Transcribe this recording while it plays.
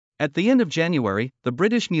At the end of January, the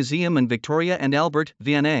British Museum and Victoria and Albert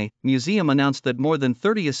Vienna Museum announced that more than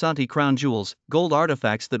 30 Asante crown jewels, gold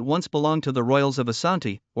artifacts that once belonged to the royals of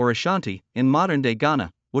Asante, or Ashanti, in modern-day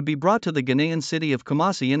Ghana, would be brought to the Ghanaian city of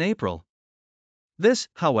Kumasi in April. This,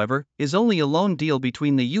 however, is only a loan deal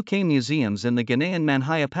between the UK museums and the Ghanaian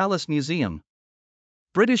Manhyia Palace Museum.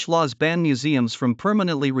 British laws ban museums from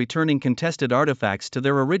permanently returning contested artifacts to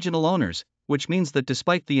their original owners, which means that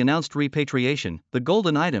despite the announced repatriation, the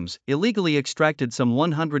golden items, illegally extracted some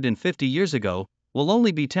 150 years ago, will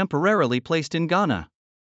only be temporarily placed in Ghana.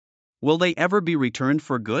 Will they ever be returned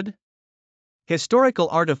for good? Historical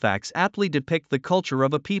artifacts aptly depict the culture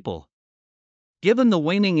of a people. Given the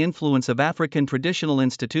waning influence of African traditional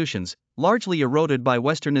institutions, largely eroded by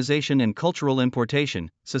Westernization and cultural importation,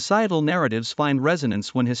 societal narratives find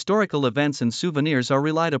resonance when historical events and souvenirs are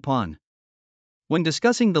relied upon. When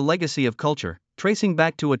discussing the legacy of culture, tracing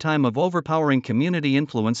back to a time of overpowering community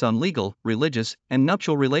influence on legal, religious, and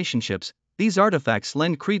nuptial relationships, these artifacts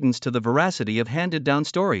lend credence to the veracity of handed-down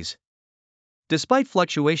stories. Despite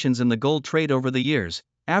fluctuations in the gold trade over the years,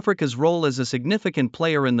 Africa's role as a significant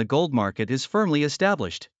player in the gold market is firmly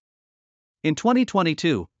established. In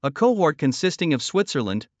 2022, a cohort consisting of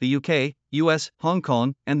Switzerland, the UK, US, Hong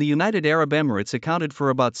Kong, and the United Arab Emirates accounted for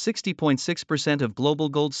about 60.6% of global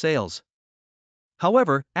gold sales.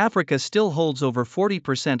 However, Africa still holds over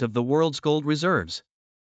 40% of the world's gold reserves.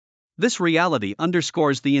 This reality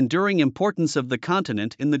underscores the enduring importance of the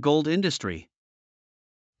continent in the gold industry.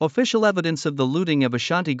 Official evidence of the looting of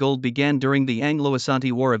Ashanti gold began during the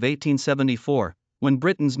Anglo-Asante War of 1874, when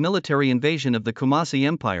Britain's military invasion of the Kumasi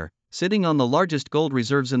Empire, sitting on the largest gold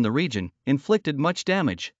reserves in the region, inflicted much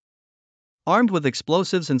damage. Armed with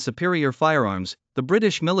explosives and superior firearms, the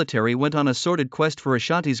British military went on a sordid quest for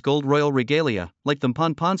Ashanti's gold royal regalia, like the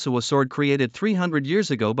Mponponsu, a sword created 300 years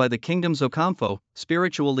ago by the kingdom's Okamfo,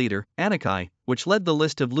 spiritual leader, Anakai, which led the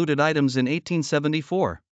list of looted items in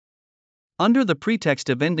 1874. Under the pretext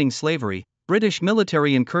of ending slavery, British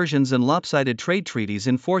military incursions and lopsided trade treaties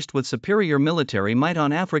enforced with superior military might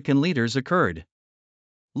on African leaders occurred.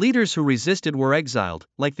 Leaders who resisted were exiled,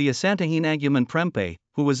 like the Asante Aguiman Prempeh,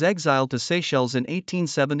 who was exiled to Seychelles in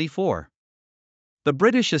 1874. The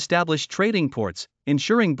British established trading ports,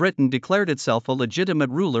 ensuring Britain declared itself a legitimate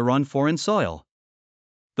ruler on foreign soil.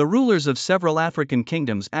 The rulers of several African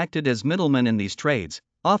kingdoms acted as middlemen in these trades,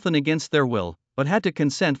 often against their will, but had to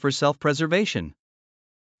consent for self-preservation.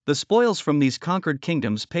 The spoils from these conquered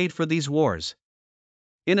kingdoms paid for these wars.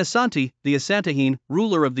 In Asante, the Asantehene,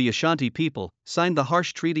 ruler of the Ashanti people, signed the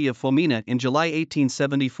harsh Treaty of Fomena in July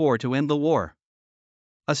 1874 to end the war.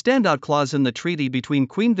 A standout clause in the treaty between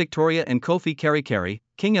Queen Victoria and Kofi Karikari,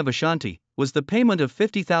 King of Ashanti, was the payment of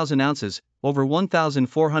 50,000 ounces, over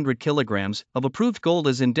 1,400 kilograms, of approved gold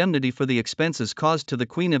as indemnity for the expenses caused to the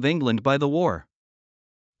Queen of England by the war.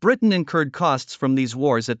 Britain incurred costs from these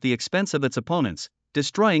wars at the expense of its opponents,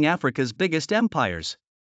 destroying Africa's biggest empires.